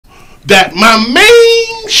that my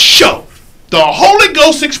main show, the Holy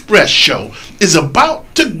Ghost Express show, is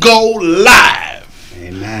about to go live.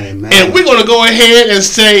 Amen, amen. And we're going to go ahead and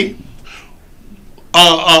say,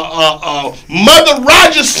 Mother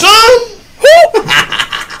Rogers' son?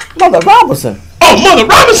 Mother Robinson. Oh, Mother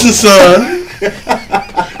Robinson's son.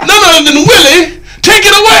 None other than Willie. Take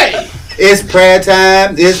it away. It's prayer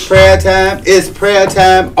time. It's prayer time. It's prayer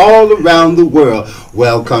time all around the world.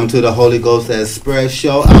 Welcome to the Holy Ghost Express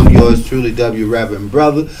Show. I'm yours truly, W. Reverend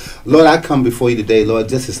Brother. Lord, I come before you today, Lord,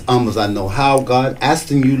 just as humble as I know how, God,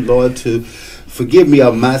 asking you, Lord, to forgive me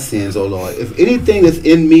of my sins, oh Lord. If anything is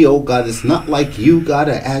in me, oh God, it's not like you, God,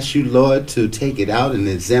 I ask you, Lord, to take it out and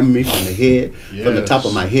examine me from the head, from the top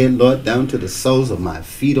of my head, Lord, down to the soles of my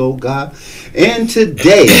feet, oh God. And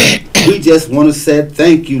today, we just want to say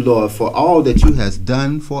thank you, Lord, for all that you has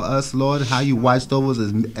done for us, Lord, how you watched over us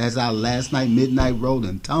as our last night, midnight rolled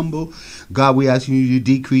and tumble. God, we ask you to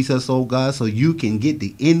decrease us, oh God, so you can get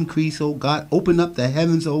the increase, oh God. Open up the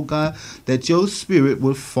heavens, oh God, that your spirit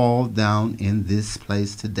will fall down in this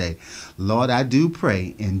place today. Lord, I do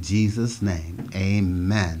pray in Jesus' name.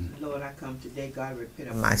 Amen. Lord, I come today, God, repent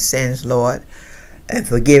of my sins, Lord, and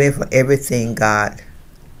forgive me for everything, God,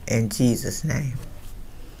 in Jesus' name.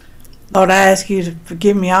 Lord, I ask you to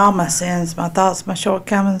forgive me all my sins, my thoughts, my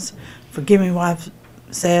shortcomings. Forgive me what I've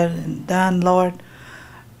said and done, Lord.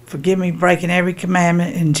 Forgive me breaking every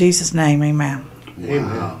commandment in Jesus' name. Amen.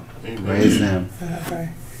 Wow. Amen. Praise him.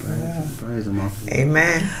 Praise him.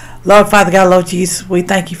 Amen. Lord, Father God, Lord Jesus, we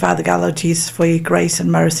thank you, Father God, Lord Jesus, for your grace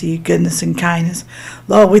and mercy, your goodness and kindness.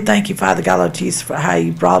 Lord, we thank you, Father God, Lord Jesus, for how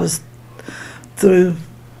you brought us through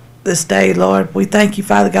this day, Lord. We thank you,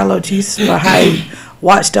 Father God, Lord Jesus, for how you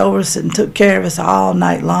watched over us and took care of us all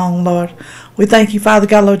night long, Lord. We thank you, Father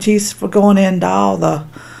God, Lord Jesus, for going into all the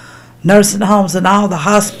nursing homes and all the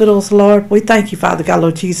hospitals, Lord. We thank you, Father God,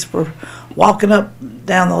 Lord Jesus, for walking up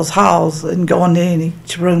down those halls and going in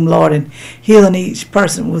each room, Lord, and healing each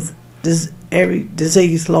person with every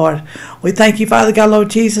disease, Lord. We thank you, Father God, Lord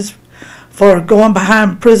Jesus, for going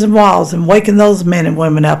behind prison walls and waking those men and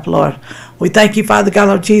women up, Lord. We thank you, Father God,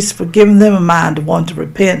 Lord Jesus, for giving them a mind to want to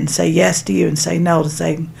repent and say yes to you and say no to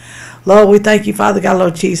Satan. Lord, we thank you, Father God,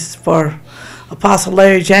 Lord Jesus, for Apostle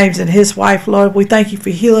Larry James and his wife, Lord. We thank you for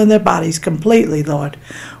healing their bodies completely, Lord.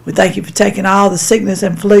 We thank you for taking all the sickness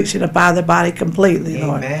and affliction up out of their body completely,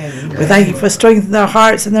 Lord. Amen. We thank you for strengthening their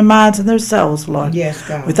hearts and their minds and their souls, Lord. Yes,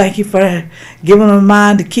 God. We thank you for giving them a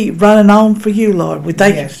mind to keep running on for you, Lord. We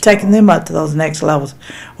thank you for taking them up to those next levels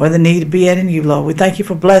where they need to be at in you, Lord. We thank you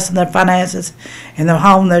for blessing their finances in their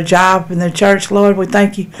home, their job, and their church, Lord. We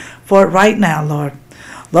thank you for it right now, Lord.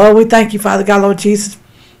 Lord, we thank you, Father God, Lord Jesus,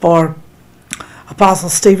 for Apostle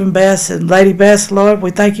Stephen Best and Lady Best, Lord.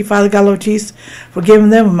 We thank you, Father God, Lord Jesus, for giving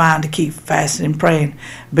them a mind to keep fasting and praying,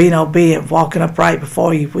 being obedient, walking upright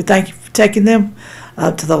before you. We thank you for taking them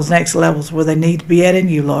up to those next levels where they need to be at in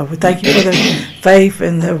you, Lord. We thank you for their faith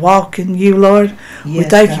and their walk in you, Lord. We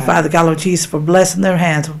thank you, Father God, Lord Jesus, for blessing their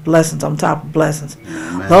hands with blessings on top of blessings.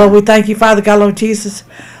 Amen. Lord, we thank you, Father God, Lord Jesus,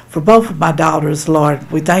 for both of my daughters,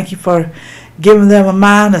 Lord. We thank you for giving them a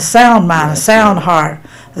mind, a sound heart,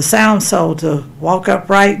 a sound soul to walk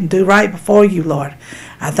upright and do right before you, Lord.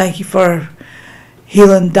 I thank you for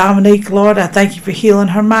healing Dominique, Lord. I thank you for healing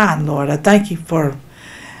her mind, Lord. I thank you for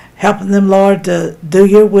helping them, Lord, to do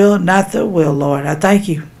your will, not their will, Lord. I thank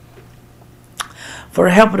you for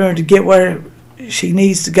helping her to get where she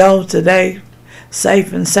needs to go today,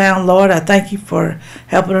 safe and sound, Lord. I thank you for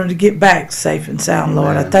helping her to get back safe and sound,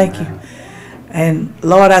 Lord. I thank you. And,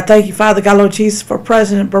 Lord, I thank you, Father God, Lord Jesus, for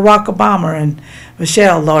President Barack Obama and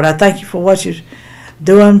Michelle, Lord. I thank you for what you're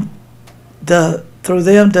doing through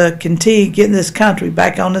them to continue getting this country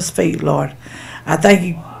back on its feet, Lord. I thank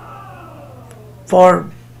you for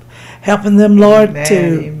helping them, Lord,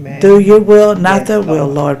 to do your will, not their will,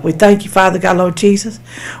 Lord. We thank you, Father God, Lord Jesus.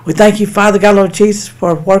 We thank you, Father God, Lord Jesus,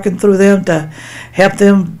 for working through them to help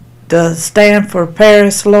them to stand for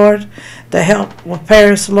Paris, Lord, to help with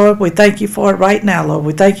Paris, Lord. We thank you for it right now, Lord.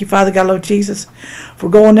 We thank you, Father God, Lord Jesus, for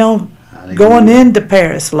going into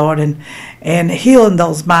Paris, Lord, and healing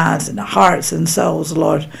those minds and hearts and souls,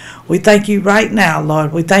 Lord. We thank you right now,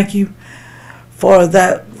 Lord. We thank you for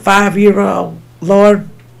that 5-year-old, Lord,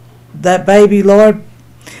 that baby, Lord.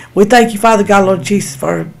 We thank you, Father God, Lord Jesus,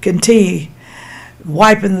 for continue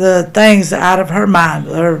wiping the things out of her mind,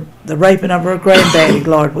 or the raping of her granddaddy,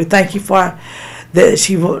 Lord. We thank you for that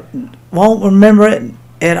she won't remember it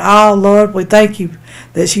at all, Lord. We thank you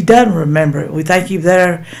that she doesn't remember it. We thank you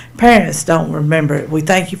that her parents don't remember it. We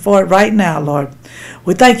thank you for it right now, Lord.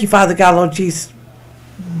 We thank you, Father God, Lord Jesus,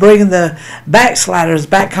 bringing the backsliders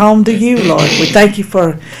back home to you, Lord. We thank you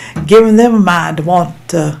for giving them a mind to want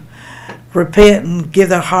to repent and give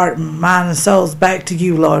their heart and mind and souls back to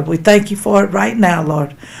you, Lord. We thank you for it right now,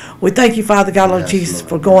 Lord. We thank you, Father God, Lord Jesus, Lord,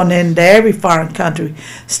 for going into every foreign country,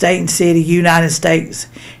 state and city, United States,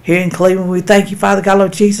 here in Cleveland. We thank you, Father God,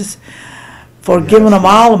 Lord Jesus, for giving them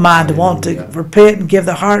all a mind to want to repent and give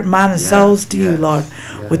their heart, mind, and souls to you, Lord.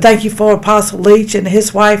 We thank you for Apostle Leach and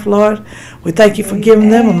his wife, Lord. We thank you for giving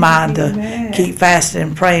them a mind to keep fasting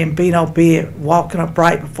and praying, being obedient, walking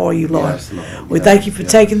upright before you, Lord. We thank you for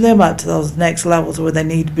taking them up to those next levels where they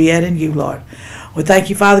need to be at in you, Lord. We thank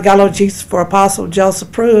you, Father God, Lord Jesus, for Apostle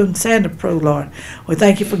Joseph Prue and Sandra Prue, Lord. We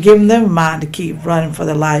thank you for giving them a mind to keep running for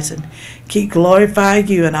their lives and keep glorifying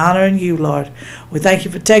you and honoring you, Lord. We thank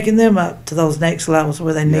you for taking them up to those next levels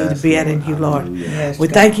where they need to be at in you, Lord. We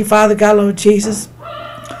thank you, Father God, Lord Jesus,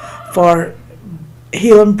 for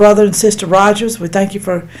healing Brother and Sister Rogers. We thank you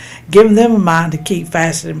for giving them a mind to keep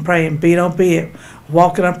fasting and praying, being obedient,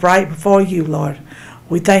 walking upright before you, Lord.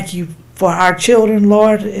 We thank you for our children,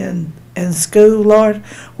 Lord, in school, Lord.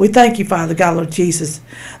 We thank you, Father God, Lord Jesus,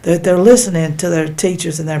 that they're listening to their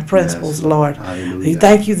teachers and their principals, Lord. We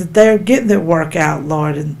thank you that they're getting their work out,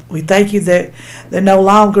 Lord, and we thank you that they're no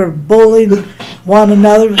longer bullying one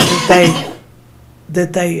another,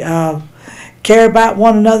 that they care about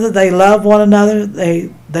one another, they love one another,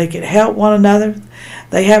 they can help one another.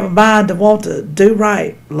 They have a mind to want to do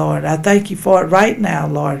right, Lord. I thank you for it right now,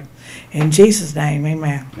 Lord. In Jesus' name,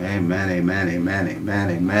 amen. Amen, amen, amen, amen,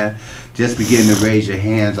 amen. Just begin to raise your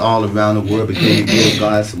hands all around the world. Begin to give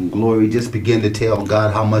God some glory. Just begin to tell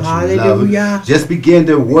God how much you love Him. Just begin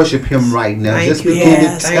to worship Him right now. Just begin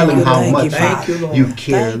to tell Him how much you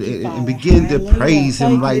care. And begin to praise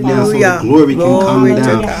Him right now so the glory can come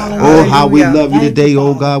down. Oh, how we love you today,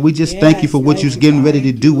 oh God. We just thank you for what you're getting ready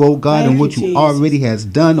to do, oh God, and what you already has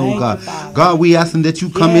done, oh God. God, we asking that you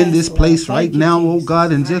come in this place right now, oh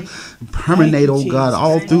God, and just permeate, oh God,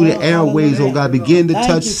 all through the airways, oh God. Begin to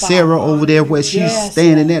touch Sarah over there where she's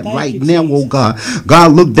standing at right now, oh God.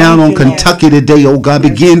 God, look down on Kentucky today, oh God.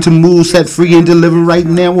 Begin to move, set free, and deliver right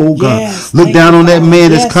now, oh God. Look down on that man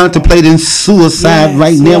that's contemplating suicide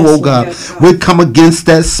right now, oh God. We come against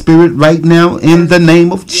that spirit right now in the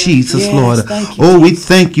name of Jesus, Lord. Oh, we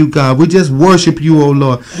thank you, God. We just worship you, oh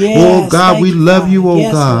Lord. Oh God, we love you,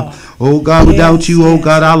 oh God. Oh God, without you, oh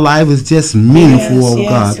God, our life is just meaningful, oh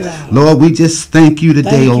God. Lord, we just thank you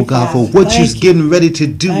today, oh God, for what you're getting ready to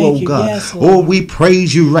do, oh God. Oh, we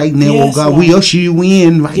praise you right now, oh God. We usher you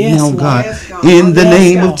in right now, God. In the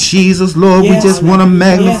name of Jesus, Lord, we just want to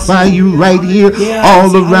magnify you right here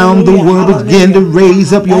all around the world. Begin to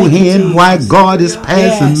raise up your hand while God is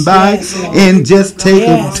passing by and just take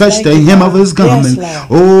and touch the hem of his garment.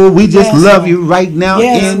 Oh, we just love you right now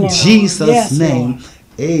in Jesus' name.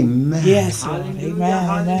 Amen. Yes, Lord.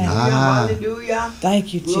 Amen. Hallelujah.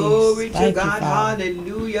 Thank you, Jesus. Glory to Thank God. You, Father.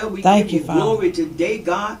 Hallelujah. We Thank give you, you Father. glory today,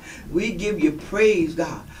 God. We give you praise,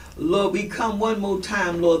 God. Lord, we come one more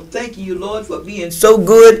time, Lord, thanking you, Lord, for being so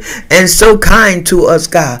good and so kind to us,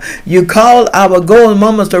 God. You called our golden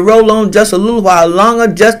moments to roll on just a little while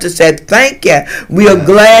longer just to say thank you. We are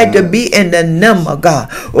glad to be in the number, God.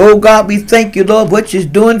 Oh, God, we thank you, Lord, what you're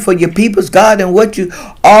doing for your people's, God, and what you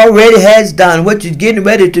already has done, what you're getting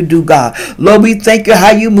ready to do, God. Lord, we thank you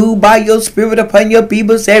how you move by your spirit upon your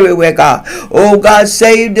peoples everywhere, God. Oh, God,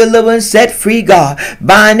 save, deliver, and set free, God.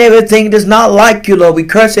 Bind everything that's not like you, Lord. We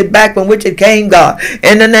curse it back from which it came, God.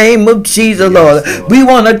 In the name of Jesus, Lord. We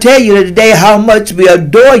want to tell you today how much we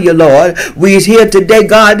adore you, Lord. We is here today,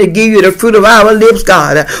 God, to give you the fruit of our lips,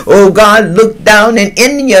 God. Oh, God, look down in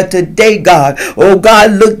India today, God. Oh,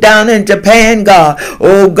 God, look down in Japan, God.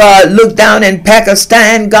 Oh, God, look down in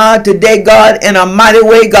Pakistan, God, today, God, in a mighty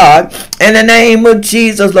way, God. In the name of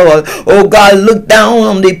Jesus, Lord. Oh, God, look down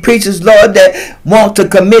on the preachers, Lord, that want to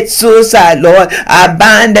commit suicide, Lord. I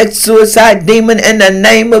bind that suicide demon in the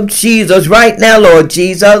name of Jesus right now, Lord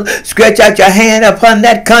Jesus. Stretch out your hand upon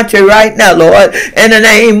that country right now, Lord. In the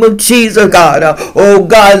name of Jesus, God. Oh,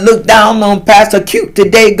 God, look down on Pastor Cute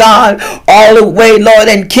today, God. All the way, Lord,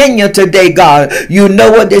 in Kenya today, God. You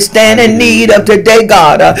know what they stand in need of today,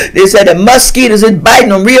 God. They said the mosquitoes is biting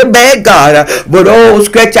them real bad, God. But, oh,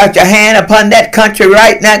 stretch out your hand upon that country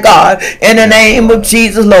right now, God. In the name of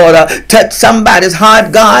Jesus, Lord. Touch somebody's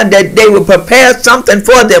heart, God, that they will prepare something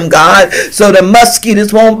for them, God. So the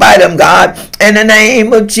mosquitoes won't won't bite them, God. In the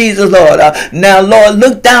name of Jesus, Lord. Now, Lord,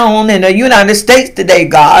 look down in the United States today,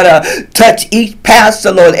 God. Touch each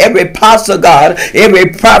pastor, Lord, every apostle, God,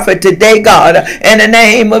 every prophet today, God. In the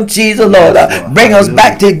name of Jesus, Lord. Bring us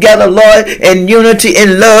back together, Lord, in unity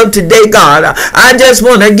and love today, God. I just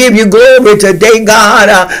want to give you glory today, God.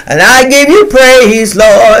 And I give you praise,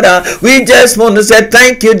 Lord. We just want to say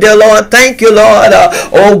thank you, dear Lord. Thank you, Lord.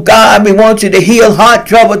 Oh, God, we want you to heal heart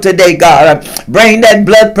trouble today, God. Bring that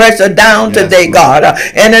blood pressure down today, God.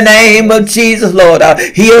 In the name of Jesus, Lord.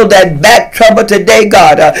 Heal that back trouble today,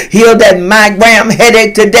 God. Heal that migraine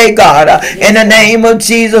headache today, God. In the name of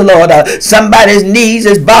Jesus, Lord. Somebody's knees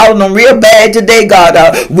is bothering real bad today, God.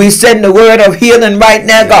 We send the word of healing right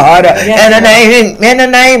now, God. In the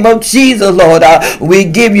name of Jesus, Lord. We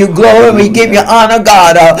give you glory. We give you honor,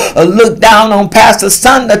 God. Look down on Pastor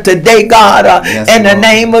Sunda today, God. In the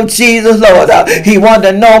name of Jesus, Lord. He wants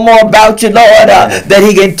to know more about you, Lord. That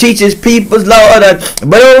he can teach his people, Lord.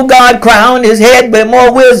 But, oh God, crown his head with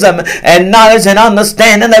more wisdom and knowledge and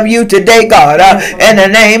understanding of you today, God. In the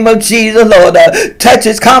name of Jesus, Lord. Touch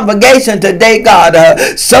his congregation today, God.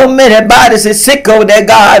 So many bodies is sick over there,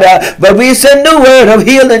 God. But we send the word of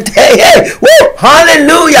healing today. Hey, woo,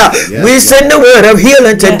 hallelujah. We send the word of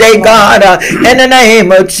healing today, God. In the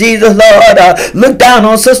name of Jesus, Lord. Look down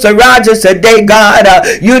on Sister Rogers today, God.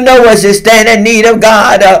 You know what she stand in need of,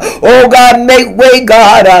 God. Oh, God, make way,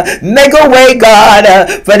 God. Make a way, God,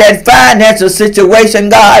 for that financial situation,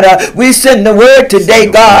 God. We send the word today,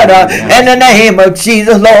 God. In the name of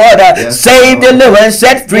Jesus, Lord. Save, deliver, and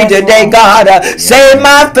set free today, God. Save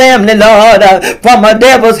my family, Lord, from a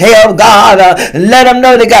devil's hell, God. Let them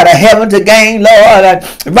know they got a heaven to gain, Lord.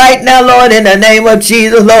 Right now, Lord, in the name of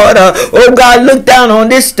Jesus, Lord. Oh, God, look down on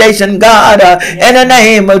this station, God. In the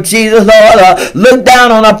name of Jesus, Lord. Look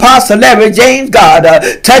down on Apostle Larry James, God.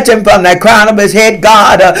 Touch him from the crown of his head,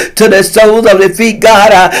 God, to the soles of his feet,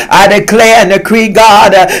 God. I declare and decree,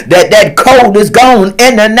 God, that cold is gone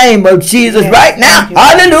in the name of Jesus right now.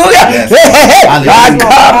 Hallelujah. I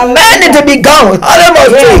command it to be gone.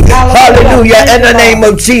 Hallelujah. In the name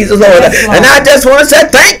of Jesus, Lord. And I just want to say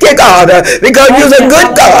thank you, God, because you're a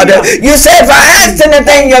good God. You said if I ask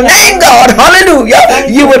anything in your name, God, hallelujah,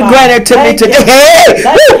 you would grant it to me today.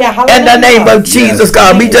 In the name of Jesus,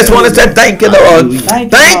 God, we just want to say thank you, Lord.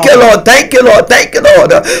 Thank you, Lord. Thank you, Lord. Thank you,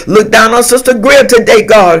 Lord. Look down on Sister Greer today,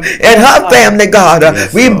 God, and her family, God.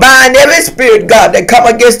 We bind every spirit, God, that come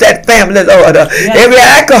against that family, Lord. Every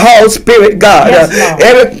alcohol spirit, God.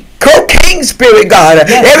 Every cocaine spirit, God.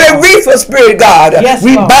 Every reefer spirit, God.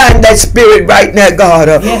 We bind that spirit right now, God.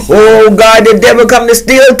 Oh, God, the devil come to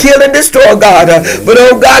steal, kill, and destroy, God. But,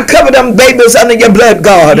 oh, God, cover them babies under your blood,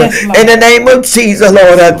 God. In the name of Jesus,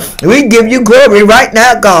 Lord. We give you glory right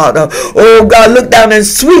now, God. Oh, God, look down in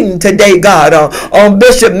Sweden today, God. On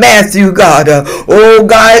Bishop Matthew, God. Oh,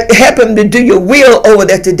 God, help him to do your will over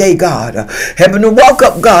there today, God. Help him to walk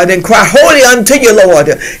up, God, and cry holy unto you, Lord.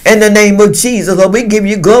 In the name of Jesus, Lord, we give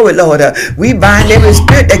you glory, Lord. We bind every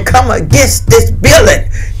spirit that come against this building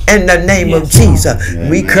in the name of Jesus.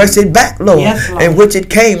 We curse it back, Lord, in which it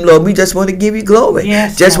came, Lord. We just want to give you glory.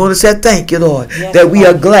 Just want to say thank you, Lord, that we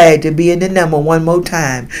are glad to be in the number one more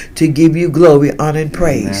time to give you glory, honor, and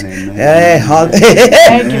praise. In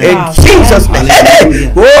Jesus' name.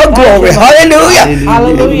 Oh, glory. Hallelujah.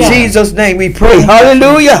 In Jesus' name we pray.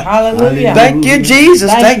 Hallelujah. Thank you,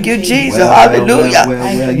 Jesus. Thank you, Jesus. Hallelujah.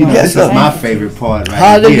 This is my favorite part right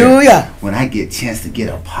Hallelujah. Here, when I get a chance to get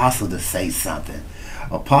Apostle to say something.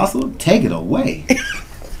 Apostle, take it away.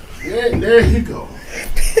 There you go.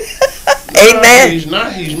 Amen. He's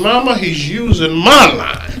not his mama. He's using my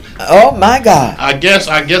line. Oh my God. I guess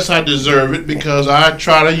I deserve it because I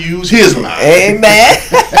try to use his line. Amen.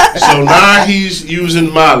 So now he's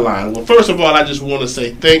using my line. Well, first of all, I just want to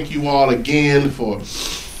say thank you all again for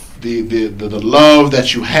the love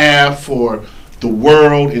that you have for the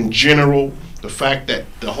world in general. The fact that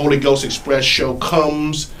the Holy Ghost Express show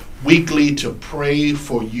comes weekly to pray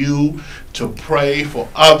for you, to pray for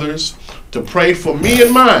others, to pray for me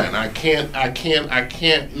and mine. I can't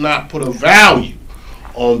not put a value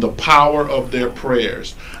on the power of their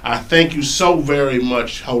prayers. I thank you so very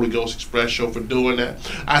much, Holy Ghost Express show, for doing that.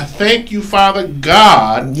 I thank you, Father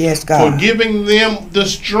God, God, for giving them the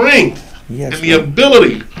strength and the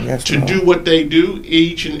ability to do what they do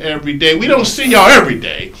each and every day. We don't see y'all every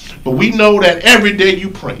day, but we know that every day you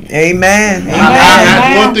pray. Amen.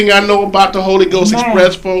 One thing I know about the Holy Ghost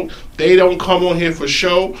Express folk, they don't come on here for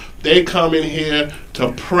show. They come in here to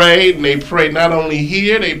to pray, and they pray not only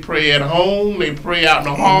here, they pray at home, they pray out in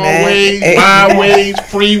the hallways, byways,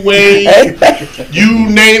 freeways, you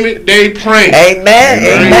name it, they pray. Amen.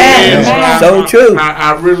 Amen. So true.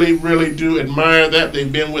 I really, really do admire that.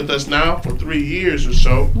 They've been with us now for 3 years or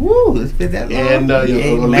so. Woo, it's been that long. And at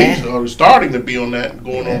least starting to be on that,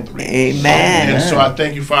 going on 3 years. Amen. And so I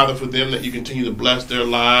thank you, Father, for them, that you continue to bless their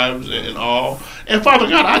lives and all. And Father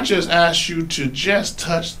God, I just ask you to just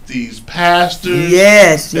touch these pastors.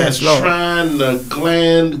 Yes, that's Lord. trying to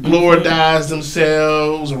glorifize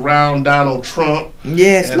themselves around Donald Trump.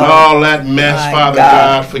 Yes, and Lord. all that mess. My Father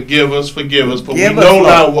God, forgive us, for we know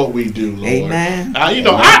not what we do, Lord. Amen.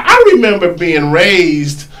 I remember being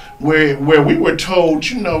raised where we were told,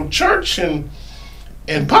 church and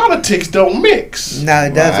politics don't mix. No,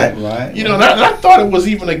 it doesn't. Right. And I thought it was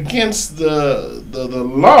even against the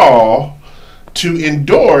law to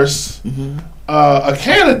endorse a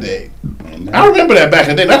candidate. I remember that back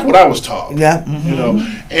in the day. That's what I was taught. Yeah.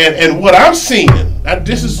 And what I'm seeing,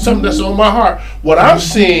 this is something that's on my heart. What I'm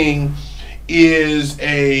seeing is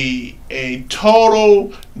a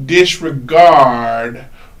total disregard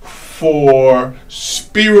for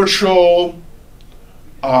spiritual.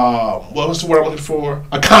 What's the word I'm looking for?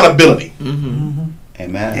 Accountability.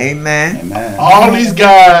 Amen. Amen. All these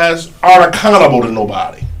guys aren't accountable to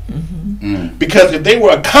nobody. Because if they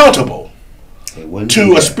were accountable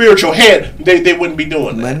to a spiritual head, they wouldn't be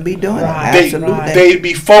doing that. Wouldn't be doing that. They, Absolutely. They'd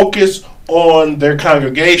be focused on their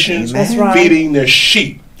congregations, That's right. feeding their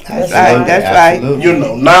sheep. That's right. That's right.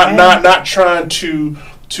 Not trying to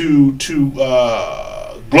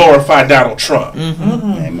glorify Donald Trump.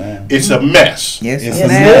 Amen. It's a mess. Yes, It's it a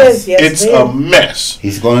is. mess. It's a mess.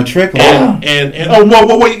 He's going to trick him. And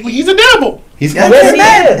wait, he's a devil. He's Yes, going to trick him.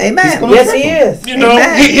 Amen. He's Amen. gonna Yes, trick he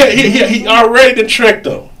him. is. He already tricked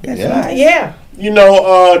them. That's Yeah. right. Yeah.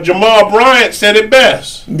 Jamal Bryant said it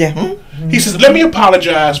best. Yeah. He says, "Let me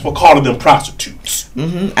apologize for calling them prostitutes,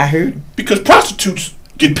 I heard. because prostitutes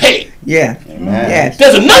get paid." Yeah. Amen. Yes.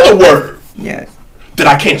 There's another word Yes. that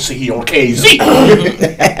I can't say here on KZ.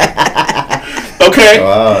 Okay,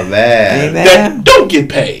 Oh, man. Amen. that don't get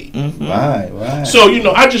paid. Right. So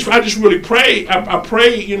I just really pray. I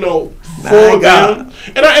pray, for My God.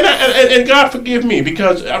 them, and God forgive me,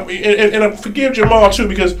 because and I forgive Jamal too,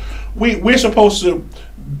 because we're supposed to.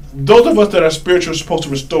 Those of us that are spiritual are supposed to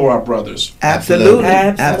restore our brothers. Absolutely.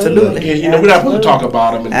 Absolutely. And, we're not supposed to talk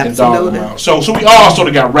about them and dog them Absolutely. out. So we all sort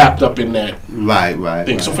of got wrapped up in that Right.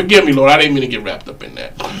 thing. So forgive me, Lord. I didn't mean to get wrapped up in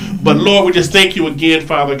that. But Lord, we just thank you again,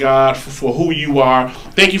 Father God, for who you are.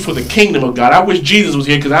 Thank you for the kingdom of God. I wish Jesus was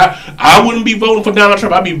here, because I wouldn't be voting for Donald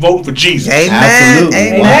Trump. I'd be voting for Jesus. Amen. Absolutely.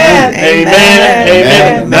 Amen.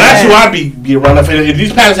 Amen. Now that's who I'd be around. If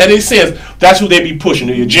these pastors had any sense, that's who they'd be pushing,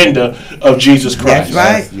 the agenda of Jesus Christ.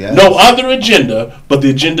 That's right. Yes. No other agenda but the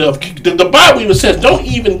agenda of the Bible even says, don't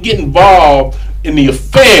even get involved in the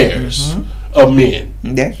affairs of men.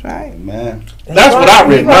 That's right. Amen. That's what I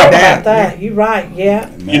read. You're right Bible. about that. You're right. Yeah.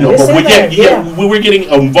 Amen. It's But in there, we're getting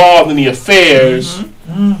involved in the affairs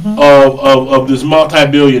of this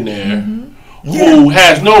multi-billionaire who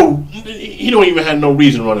has he don't even have no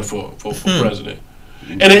reason running for president.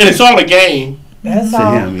 And it's all a game. That's To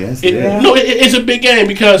all. him, yes, it is. It's a big game,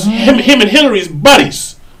 because him and Hillary's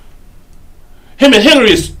buddies. Him and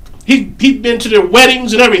Hillary he's been to their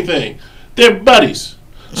weddings and everything. They're buddies.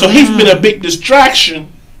 So he's been a big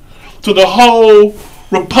distraction to the whole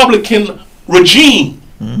Republican regime.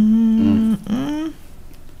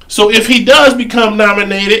 So if he does become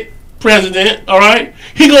nominated president, all right,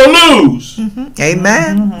 he gonna lose.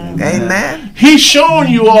 Amen. Amen. He's showing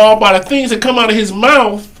you all by the things that come out of his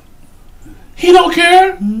mouth. He don't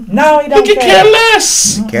care. No, he He don't can care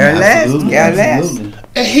less. Care less. Absolutely. Care less. Absolutely.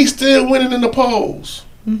 And he's still winning in the polls.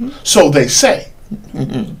 So they say.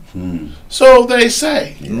 So they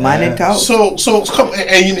say. Money talk. So come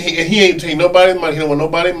and he ain't taking nobody's money. He don't want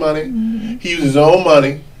nobody's money. He uses his own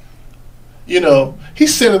money.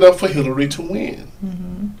 He's setting up for Hillary to win.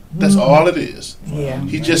 That's all it is. Yeah.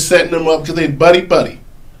 He's just setting them up because they buddy.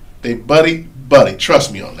 They buddy.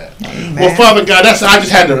 Trust me on that. Amen. Well, Father God, I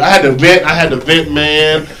had to vent. I had to vent,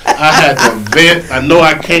 man. I had to vent. I know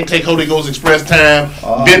I can't take Holy Ghost Express time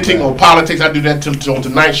venting man. on politics. I do that on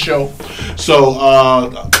tonight's show. So,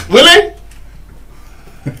 Willie,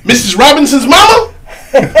 Mrs. Robinson's mama,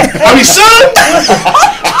 son.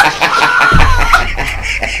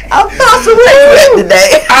 Apostle Rick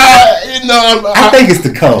today. I think it's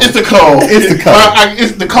the cold. It's the cold. It's the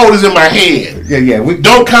cold. The cold is in my head. Yeah.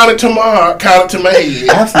 Don't count it to my heart. Count it to my head.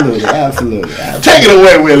 Absolutely. Take it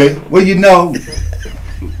away, Willie. Well,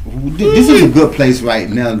 this is a good place right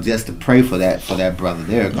now just to pray for that brother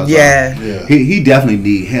there. Cause, Yeah. He definitely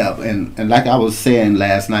need help. And like I was saying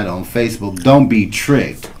last night on Facebook, don't be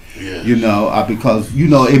tricked. Yeah. You know, because, you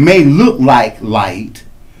know, it may look like light,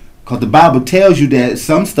 because the Bible tells you that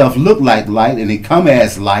some stuff look like light and it come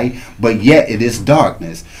as light, but yet it is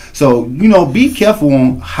darkness. So, you know, be careful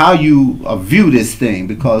on how you view this thing,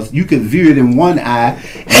 because you could view it in one eye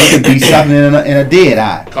and it could be something in a dead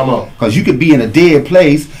eye. Come on. Because you could be in a dead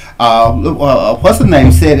place. What's the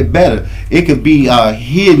name said it better? It could be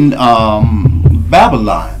hidden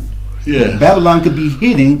Babylon. Yeah. Babylon could be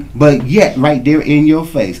hidden, but yet right there in your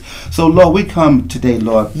face. So, Lord, we come today,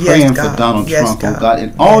 Lord, praying for Donald Trump, oh God,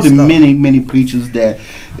 and all the many preachers that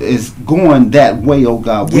is going that way, oh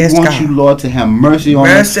God. We want you, Lord, to have mercy on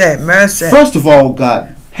us. Mercy. First of all,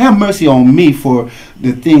 God, have mercy on me for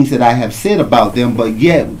the things that I have said about them, but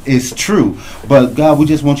yet it's true. But God, we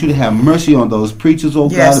just want you to have mercy on those preachers, oh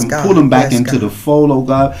God, and pull them back into the fold, oh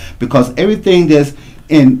God, because everything that's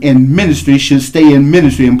in ministry should stay in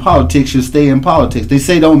ministry, and politics should stay in politics. They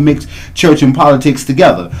say don't mix church and politics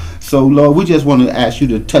together. So, Lord, we just want to ask you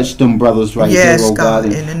to touch them brothers right there, oh God,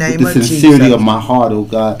 and in the name with the of sincerity Jesus. of my heart, oh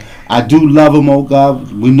God. I do love them, oh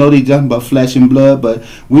God. We know they nothing but flesh and blood, but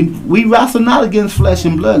we wrestle not against flesh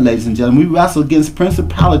and blood, ladies and gentlemen. We wrestle against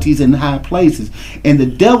principalities in high places, and the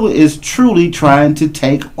devil is truly trying to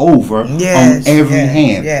take over on every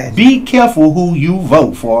hand. Yes. Be careful who you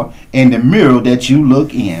vote for and the mirror that you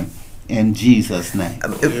look in Jesus' name.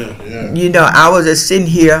 You know, I was just sitting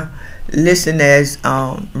here listening as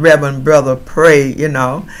Reverend Brother pray, you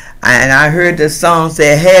know, and I heard the song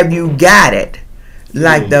say, "Have you got it?"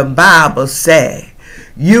 Like the Bible say.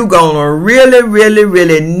 You gonna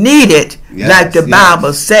really need it, like the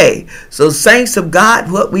Bible say. So, saints of God,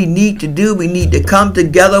 what we need to do, we need to come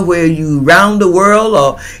together where you around the world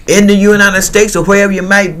or in the United States or wherever you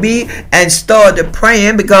might be, and start to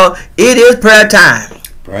praying, because it is prayer time.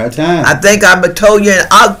 Prayer time. I think I told you in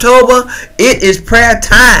October, it is prayer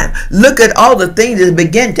time. Look at all the things that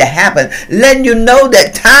begin to happen, letting you know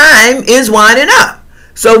that time is winding up.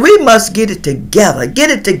 So we must get it together.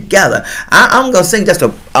 Get it together. I'm going to sing just a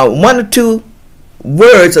one or two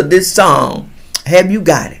words of this song. Have you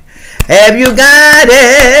got it? Have you got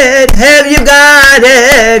it? Have you got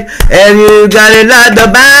it? Have you got it like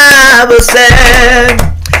the Bible said?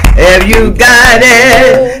 Have you got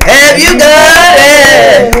it? Have you got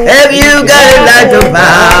it? Have you got it like the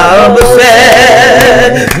Bible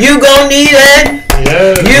said? You gon' need it.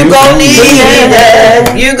 You gon' need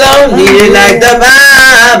it. You gon' need it like the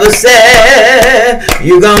Bible said.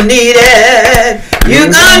 You gon' need it. You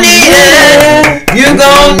gon' need it. You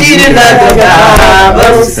gon' need it like the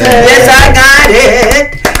Bible said. Yes, I got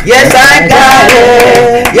it. Yes, I got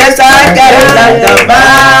it. Yes, I got it like the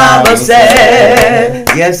Bible said.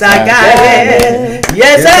 Yes, I got it.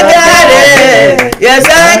 Yes, I got it. Yes,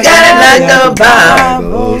 I got it like the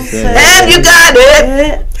Bible said. Have you got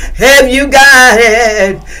it? Have you got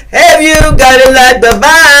it? Have you got it like the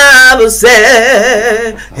Bible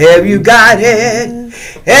said? Have you got it?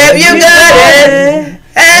 Have you got it?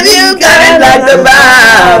 Have you got it like the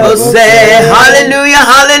Bible said? Hallelujah,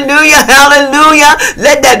 hallelujah, hallelujah.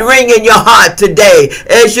 Let that ring in your heart today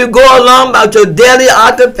as you go along about your daily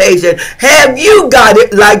occupation. Have you got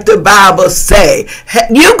it like the Bible say?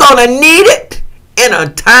 You're going to need it in a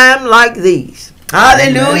time like these.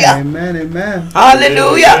 Hallelujah. Amen, amen.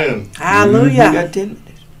 Hallelujah. Hallelujah. You got 10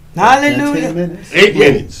 minutes. Hallelujah. 8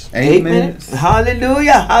 minutes. 8 minutes.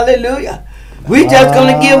 Hallelujah. Hallelujah. We just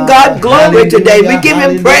gonna give God glory today. We give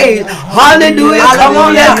Him praise. Hallelujah. Come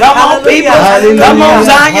on, people. Come on,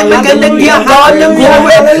 Zion. Begin to give God the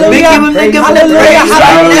glory. We give Him the praise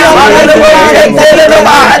right now. Hallelujah.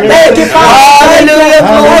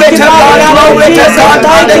 Glory to God. Glory to God.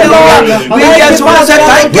 Hallelujah. We just want to say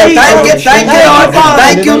thank you, Lord.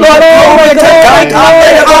 Thank you, Lord. Glory to God.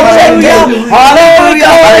 Hallelujah.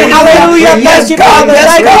 Hallelujah. Yes, God.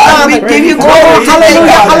 Yes, God. We give you glory.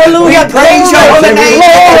 Hallelujah. Hallelujah. Praise your holy name,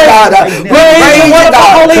 God. We praise you,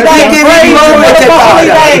 God. We give you glory to God.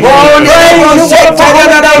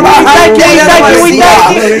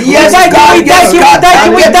 Yes, God. Yes, God.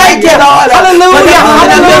 We thank you, Lord. Hallelujah.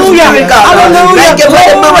 Hallelujah. Hallelujah. Thank you for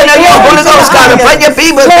the moving of your Holy Ghost. God, upon your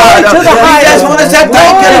people, God. We just want to say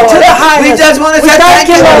thank you, Lord. We just want to say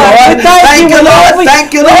thank you, Lord. Thank you, Lord.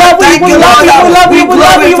 Thank you, Lord. Thank you, Lord. We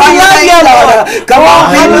glorify your name, Lord. Come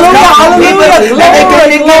on, people. Hallelujah. Let me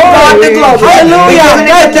give God the glory. Hallelujah.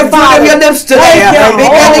 Get the fruit of your lips today.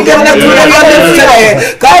 Begin to get the fruit of your lips today.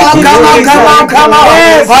 Come on, come on, come on, come on.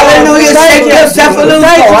 Hallelujah. Shake yourself a little,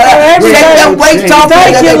 Lord. Shake them weights off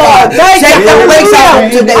today, God. Shake them weights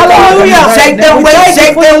off today, God. Shake them weights,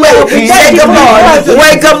 shake them weights. Shake them, Lord.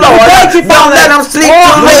 Wake up, Lord. Don't let them sleep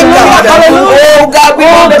too late, God. Oh, God, we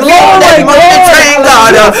want to glory. We want to train,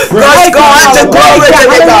 God. God's going to glory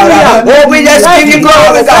today, God. Oh, we just give you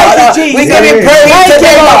glory, God. We give you praise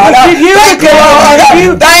today, God. Thank you, Lord.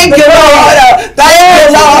 Thank you, Lord. Thank you,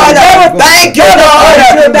 Lord. Thank you,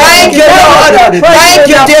 Lord. Thank you, Lord. Thank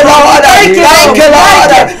you, dear Lord. Thank you,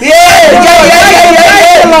 Lord. Yeah.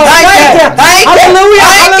 Thank you.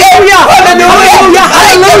 Hallelujah. Hallelujah. Hallelujah.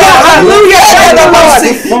 Hallelujah. Hallelujah. Thank you, Lord.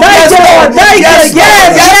 Thank you, Lord. Thank you. Yes,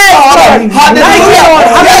 Lord. Hallelujah.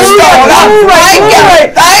 Hallelujah. Thank you.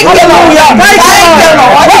 Thank you, Lord. Thank you,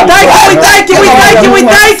 Lord. Thank you. We thank you. We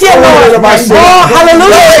thank you, Lord. Oh,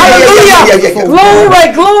 hallelujah. Hallelujah. Glory,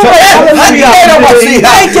 glory. Hallelujah.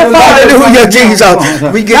 Thank you, Father. Hallelujah, Jesus.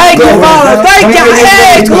 Thank you, Father. Thank you.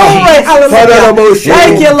 Hey, glory. Hallelujah.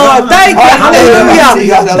 Thank you, Lord. Thank you. Hallelujah.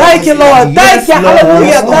 Thank you, Lord. Thank you.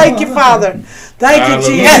 Hallelujah. Thank you, Father. Thank you,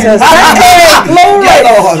 Jesus. Hey, glory.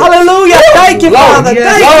 Hallelujah. Thank you, Father.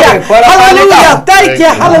 Thank you. Hallelujah. Thank you.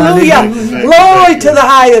 Hallelujah. Glory to the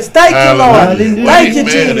highest. Thank you, Lord. Thank you,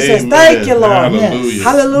 Jesus. Thank you, Lord.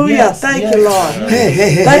 Hallelujah. Thank you, Lord.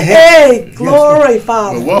 Hey, glory,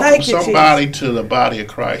 Father. Welcome somebody to the body of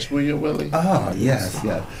Christ. Will you, Willie? Oh, yes.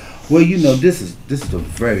 Well, you know, this is a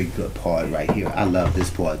very good part right here. I love this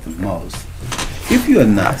part the most. If you are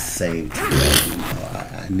not saved today,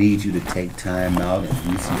 I need you to take time out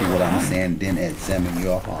and listen to what I'm saying, then examine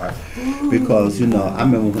your heart. Because, I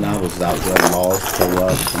remember when I was out there lost, toe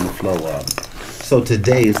up, from the flow up. So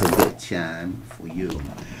today is a good time for you.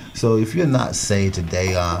 So if you're not saved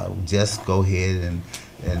today, just go ahead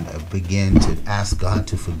and begin to ask God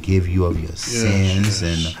to forgive you of your sins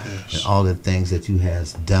and all the things that you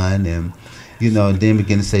has done. And, and then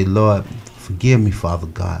begin to say, Lord, forgive me, Father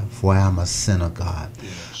God, for I am a sinner, God.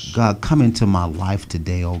 God, come into my life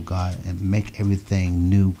today, oh God, and make everything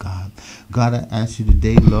new, God. God, I ask you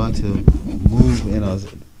today, Lord, to move in a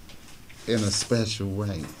special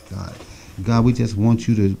way, God. God, we just want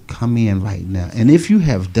you to come in right now. And if you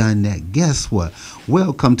have done that, guess what?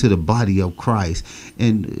 Welcome to the body of Christ.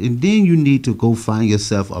 And then you need to go find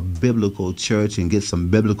yourself a biblical church and get some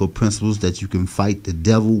biblical principles that you can fight the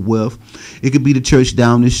devil with. It could be the church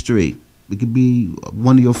down the street. It could be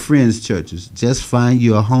one of your friends' churches. Just find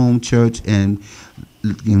your home church and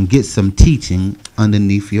get some teaching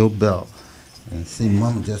underneath your belt. And see,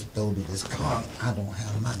 Mama just threw me this card. I don't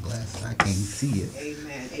have my glasses. I can't see it.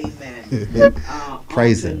 Amen.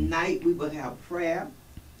 Praise Him. Tonight we will have prayer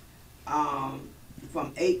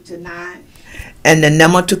from 8 to 9. And the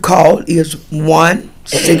number to call is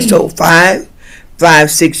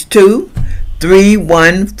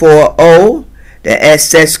 1-605-562-3140. The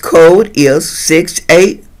access code is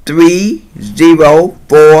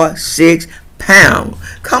 683-046#.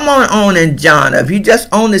 Come on and join us. If you just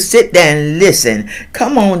only sit there and listen,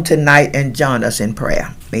 come on tonight and join us in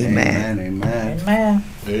prayer. Amen. Amen. Amen.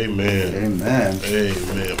 Amen. Amen.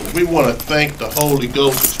 Amen. We want to thank the Holy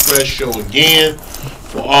Ghost Express Show again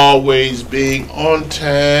for always being on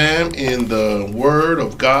time in the Word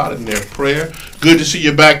of God and their prayer. Good to see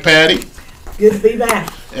you back, Patty. Good to be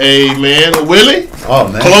back. Amen. Willie, Oh,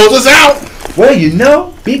 man. close us out. Well,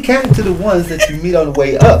 be kind to the ones that you meet on the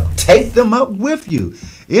way up. Take them up with you.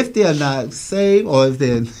 If they're not saved or if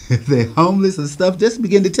they're homeless and stuff, just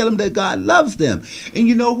begin to tell them that God loves them. And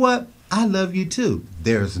you know what? I love you too.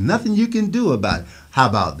 There's nothing you can do about it. How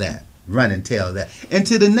about that? Run and tell that.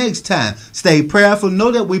 Until the next time, stay prayerful.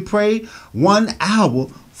 Know that we pray 1 hour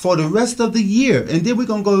for the rest of the year. And then we're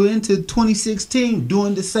going to go into 2016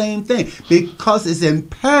 doing the same thing, because it's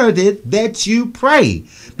imperative that you pray,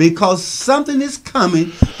 because something is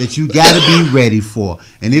coming that you got to be ready for.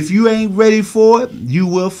 And if you ain't ready for it, you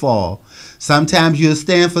will fall. Sometimes you'll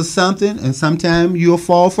stand for something, and sometimes you'll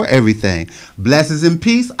fall for everything. Blessings and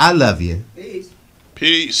peace. I love you. Peace.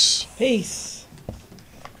 Peace. Peace.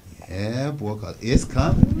 Yeah, boy, 'cause it's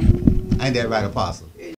coming. Ain't that right, Apostle?